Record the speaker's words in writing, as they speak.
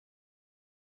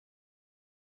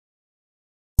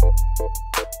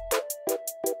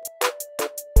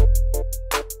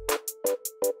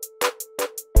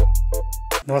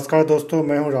नमस्कार दोस्तों,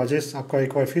 मैं हूं राजेश। आपका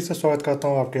एक बार फिर से स्वागत करता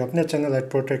हूं आपके अपने चैनल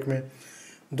एडप्रोटेक में।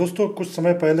 दोस्तों, कुछ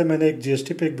समय पहले मैंने एक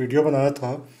जीएसटी पे एक वीडियो बनाया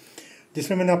था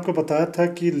जिसमें मैंने आपको बताया था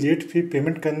कि लेट फी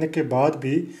पेमेंट करने के बाद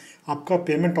भी आपका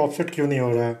पेमेंट ऑफसेट क्यों नहीं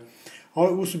हो रहा है।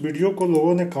 और उस वीडियो को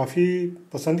लोगों ने काफ़ी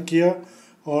पसंद किया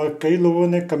और कई लोगों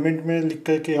ने कमेंट में लिख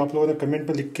कर के आप लोगों ने कमेंट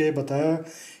में लिख के बताया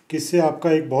कि इससे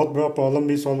आपका एक बहुत बड़ा प्रॉब्लम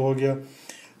भी सॉल्व हो गया।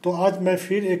 तो आज मैं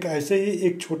फिर एक ऐसे ही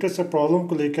एक छोटे से प्रॉब्लम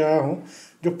को लेकर आया हूँ,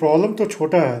 जो प्रॉब्लम तो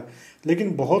छोटा है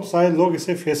लेकिन बहुत सारे लोग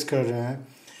इसे फेस कर रहे हैं।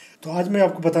 तो आज मैं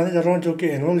आपको बताने जा रहा हूँ जो कि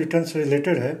एनुअल रिटर्न से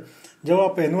रिलेटेड है। जब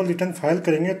आप एनुअल रिटर्न फाइल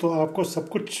करेंगे तो आपको सब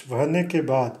कुछ भरने के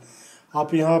बाद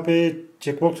आप यहाँ पे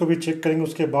चेकबॉक्स को भी चेक करेंगे,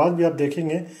 उसके बाद भी आप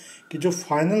देखेंगे कि जो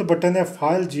फाइनल बटन है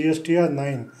फाइल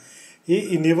GSTR-9 ये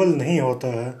इनेबल नहीं होता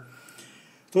है।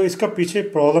 तो इसका पीछे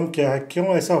प्रॉब्लम क्या है, क्यों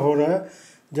ऐसा हो रहा है?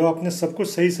 जब आपने सब कुछ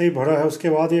सही सही भरा है उसके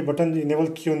बाद ये बटन इनेबल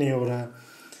क्यों नहीं हो रहा है?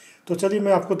 तो चलिए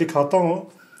मैं आपको दिखाता हूँ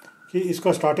कि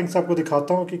इसको स्टार्टिंग से आपको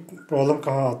दिखाता हूँ कि प्रॉब्लम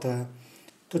कहाँ आता है।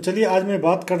 तो चलिए आज मैं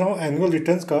बात कर रहा हूँ एनुअल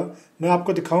रिटर्न्स का। मैं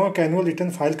आपको दिखाऊंगा कि एनुअल रिटर्न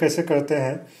फाइल कैसे करते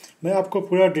हैं। मैं आपको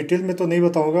पूरा डिटेल में तो नहीं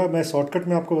बताऊंगा, मैं शॉर्टकट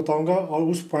में आपको बताऊंगा और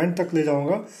उस पॉइंट तक ले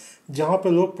जाऊंगा जहाँ पे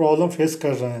लोग प्रॉब्लम फेस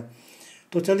कर रहे हैं।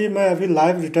 तो चलिए मैं अभी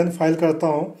लाइव रिटर्न फाइल करता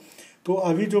हूँ। तो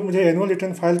अभी जो मुझे एनुअल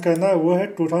रिटर्न फाइल करना है वो है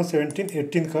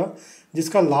 2017-18 का,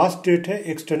 जिसका लास्ट डेट है,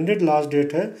 एक्सटेंडेड लास्ट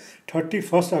डेट है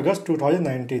 31 अगस्त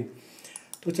 2019।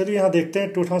 तो चलिए यहाँ देखते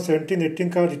हैं 2017-18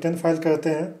 का रिटर्न फाइल करते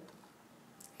हैं।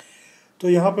 तो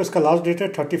यहाँ पर इसका लास्ट डेट है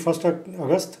 31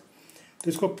 अगस्त। तो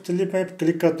इसको चलिए मैं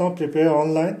क्लिक करता हूँ प्रिपेयर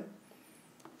ऑनलाइन।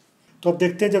 तो अब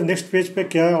देखते हैं जब नेक्स्ट पेज पे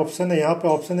क्या है ऑप्शन है। यहाँ पे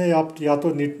ऑप्शन है आप या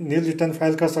तो नील रिटर्न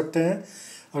फाइल कर सकते हैं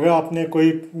अगर आपने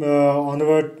कोई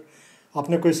ऑनवर्ड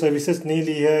आपने कोई सर्विसेज नहीं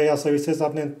ली है या सर्विसेज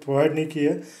आपने प्रोवाइड नहीं की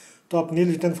है तो आप नील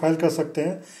रिटर्न फाइल कर सकते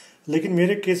हैं। लेकिन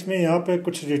मेरे केस में यहाँ पे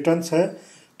कुछ रिटर्न्स है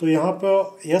तो यहाँ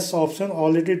पर यस ऑप्शन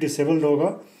ऑलरेडी डिसेबल्ड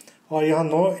होगा और यहाँ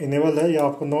नो इनेबल है या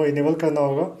आपको नो इनेबल करना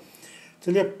होगा।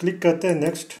 चलिए आप क्लिक करते हैं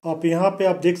नेक्स्ट। आप यहाँ पे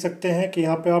आप देख सकते हैं कि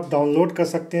यहाँ पे आप डाउनलोड कर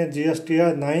सकते हैं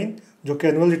GSTR-9 जो कि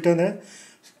एनुअल रिटर्न है।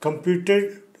 कंप्यूटर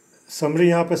समरी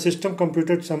यहाँ पे सिस्टम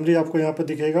कंप्यूटर समरी आपको यहाँ पे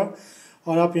दिखेगा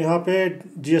और आप यहाँ पे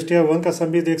GSTR-1 का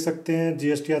समरी देख सकते हैं,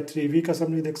 GSTR-3V का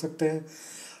समरी देख सकते हैं।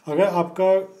 अगर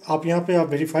आप यहाँ पे आप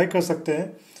वेरीफाई कर सकते हैं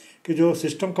कि जो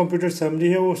सिस्टम कंप्यूटर समरी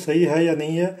है वो सही है या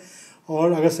नहीं है,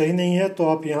 और अगर सही नहीं है तो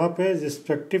आप यहाँ पे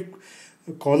रिस्पेक्टिव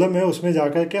कॉलम है उसमें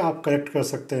जाकर के आप करेक्ट कर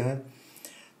सकते हैं।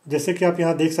 जैसे कि आप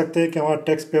यहाँ देख सकते हैं कि हमारा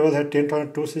टैक्स पेबल है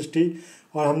 10,260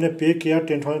 और हमने पे किया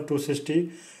 10,260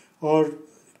 और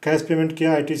कैश पेमेंट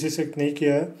किया, ITC से नहीं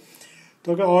किया है।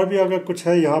 तो अगर कुछ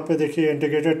है यहाँ पे देखिए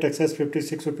इंटीग्रेटेड टैक्सेस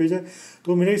 56 रुपीज़ है।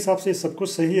 तो मेरे हिसाब से सब कुछ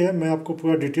सही है। मैं आपको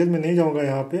पूरा डिटेल में नहीं जाऊँगा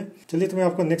यहाँ पे। चलिए तो मैं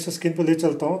आपको नेक्स्ट स्क्रीन पे ले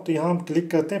चलता हूँ। तो यहाँ हम क्लिक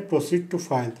करते हैं प्रोसीड टू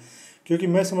फाइल, क्योंकि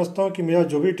मैं समझता हूँ कि मेरा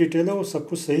जो भी डिटेल है वो सब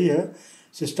कुछ सही है,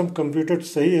 सिस्टम कंप्यूटर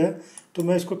सही है। तो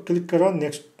मैं इसको क्लिक कर रहा हूँ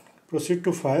नेक्स्ट, प्रोसीड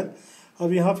टू फाइल।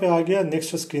 अब यहाँ पे आ गया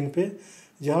नेक्स्ट स्क्रीन पे,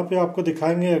 जहाँ पे आपको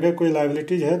दिखाएंगे अगर कोई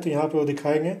लायबिलिटीज़ है तो यहाँ पे वो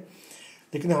दिखाएंगे,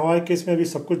 लेकिन हमारे केस में अभी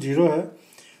सब कुछ जीरो है।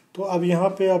 तो अब यहाँ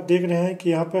पे आप देख रहे हैं कि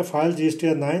यहाँ पे फाइल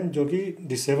GSTR-9 जो कि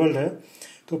डिसेबल्ड है।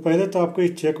 तो पहले तो आपको ये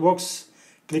चेकबॉक्स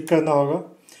क्लिक करना होगा।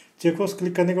 चेकबॉक्स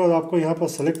क्लिक करने के बाद आपको यहाँ पर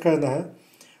सेलेक्ट करना है,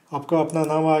 आपका अपना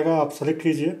नाम आएगा, आप सेलेक्ट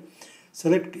कीजिए।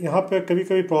 सेलेक्ट यहाँ पे कभी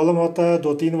कभी प्रॉब्लम होता है,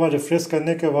 2-3 बार रिफ्रेश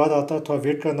करने के बाद आता है, थोड़ा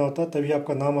वेट करना होता है तभी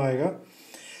आपका नाम आएगा।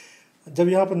 जब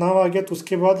यहाँ पर नाम आ गया तो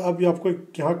उसके बाद अब आपको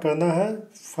यहाँ करना है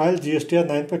फाइल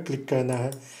GSTR-9 पर क्लिक करना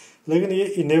है, लेकिन ये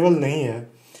इनेबल नहीं है।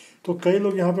 तो कई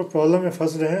लोग यहाँ पे प्रॉब्लम में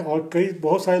फंस रहे हैं और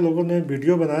बहुत सारे लोगों ने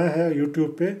वीडियो बनाया है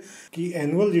यूट्यूब पे कि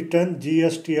एनुअल रिटर्न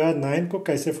GSTR-9 को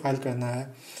कैसे फाइल करना है,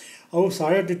 और वो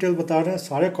सारे डिटेल बता रहे हैं,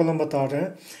 सारे कॉलम बता रहे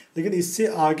हैं, लेकिन इससे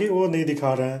आगे वो नहीं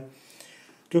दिखा रहे हैं,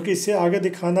 क्योंकि इससे आगे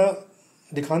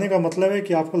दिखाने का मतलब है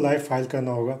कि आपको लाइव फाइल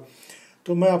करना होगा।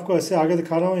 तो मैं आपको ऐसे आगे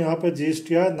दिखा रहा हूँ। यहाँ पर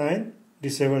GSTR-9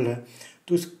 डिसेबल्ड है।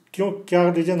 तो क्या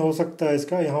रीज़न हो सकता है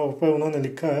इसका? यहाँ ऊपर उन्होंने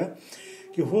लिखा है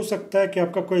कि हो सकता है कि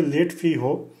आपका कोई लेट फी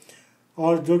हो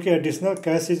और जो कि एडिशनल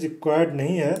कैश इज रिक्वायर्ड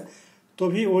नहीं है तो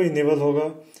भी वो इनेबल होगा,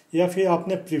 या फिर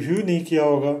आपने प्रीव्यू नहीं किया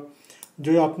होगा।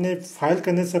 जो आपने फाइल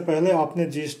करने से पहले आपने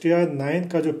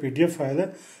GSTR-9 का जो PDF फाइल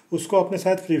है उसको आपने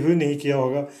शायद प्रीव्यू नहीं किया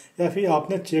होगा, या फिर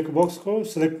आपने चेकबॉक्स को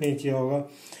सिलेक्ट नहीं किया होगा।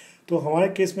 तो हमारे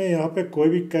केस में यहाँ पे कोई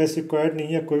भी कैश रिक्वायर्ड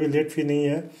नहीं है, कोई भी लेट फी नहीं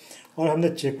है और हमने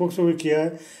चेकबॉक्स को भी किया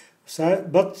है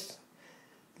शायद,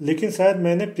 लेकिन शायद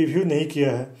मैंने प्रीव्यू नहीं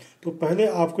किया है। तो पहले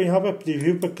आपको यहाँ पर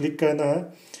प्रीव्यू पर क्लिक करना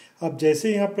है। अब जैसे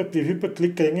ही यहाँ पर प्रीव्यू पर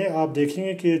क्लिक करेंगे आप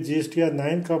देखेंगे कि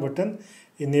GSTR-9 का बटन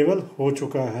इनेबल हो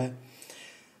चुका है।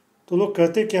 तो लोग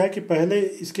करते क्या है कि पहले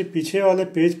इसके पीछे वाले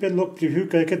पेज पे लोग प्रीव्यू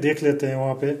करके देख लेते हैं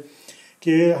वहाँ पे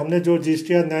कि हमने जो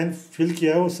GSTR-9 फिल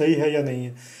किया है वो सही है या नहीं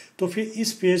है। तो फिर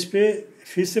इस पेज पे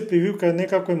फिर से प्रीव्यू करने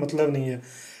का कोई मतलब नहीं है।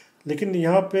 लेकिन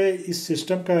यहाँ पे इस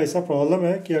सिस्टम का ऐसा प्रॉब्लम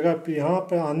है कि अगर यहाँ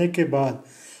पर आने के बाद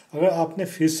अगर आपने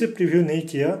फिर से प्रीव्यू नहीं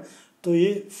किया तो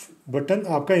ये बटन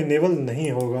आपका इनेबल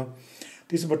नहीं होगा।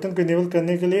 तो इस बटन को इनेबल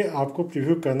करने के लिए आपको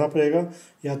प्रीव्यू करना पड़ेगा,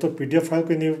 या तो PDF फाइल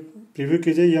को प्रीव्यू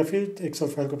कीजिए या फिर एक्सेल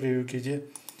फाइल को प्रीव्यू कीजिए।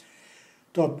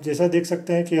 तो आप जैसा देख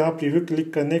सकते हैं कि यहाँ प्रीव्यू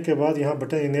क्लिक करने के बाद यहाँ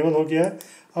बटन इनेबल हो गया है।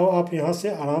 अब आप यहाँ से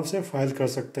आराम से फाइल कर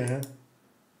सकते हैं।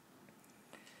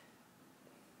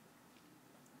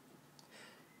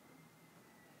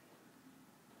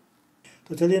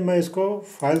 तो चलिए मैं इसको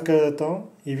फाइल कर देता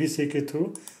हूँ EVC के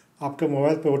थ्रू। आपके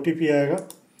मोबाइल पे OTP आएगा,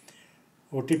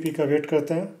 OTP का वेट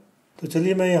करते हैं। तो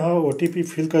चलिए मैं यहाँ OTP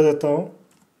फिल कर देता हूँ।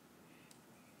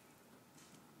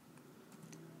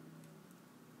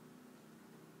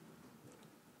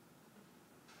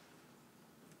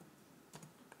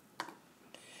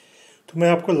 तो मैं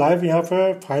आपको लाइव यहाँ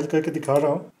पर फाइल करके दिखा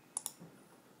रहा हूँ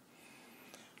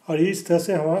और इस तरह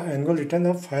से हमारा एनुअल रिटर्न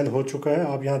अब फाइल हो चुका है।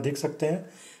 आप यहाँ देख सकते हैं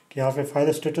कि यहाँ पे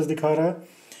फाइल स्टेटस दिखा रहा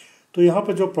है। तो यहाँ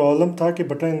पर जो प्रॉब्लम था कि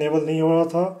बटन इनेबल नहीं हो रहा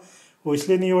था, वो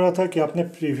इसलिए नहीं हो रहा था कि आपने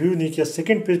प्रीव्यू नहीं किया,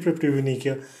 सेकंड पेज पे प्रीव्यू नहीं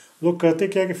किया। लोग करते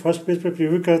क्या कि फर्स्ट पेज पे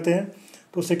प्रीव्यू करते हैं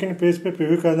तो सेकंड पेज पे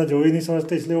प्रीव्यू करना जरूरी नहीं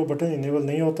समझते, इसलिए वो बटन इनेबल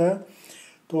नहीं होता है।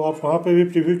 तो आप वहाँ पे भी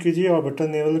प्रीव्यू कीजिए और बटन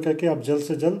इनेबल करके आप जल्द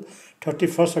से जल्द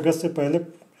 31 अगस्त से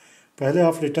पहले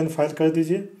आप रिटर्न फाइल कर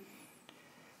दीजिए।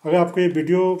 अगर आपको ये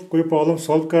वीडियो कोई प्रॉब्लम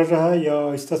सॉल्व कर रहा है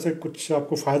या इस तरह से कुछ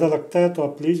आपको फ़ायदा लगता है तो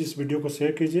आप प्लीज़ इस वीडियो को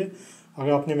शेयर कीजिए।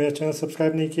 अगर आपने मेरा चैनल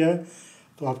सब्सक्राइब नहीं किया है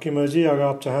तो आपकी मर्ज़ी, अगर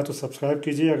आप चाहें तो सब्सक्राइब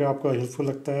कीजिए अगर आपको हेल्पफुल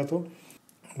लगता है तो।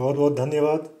 बहुत बहुत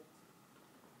धन्यवाद।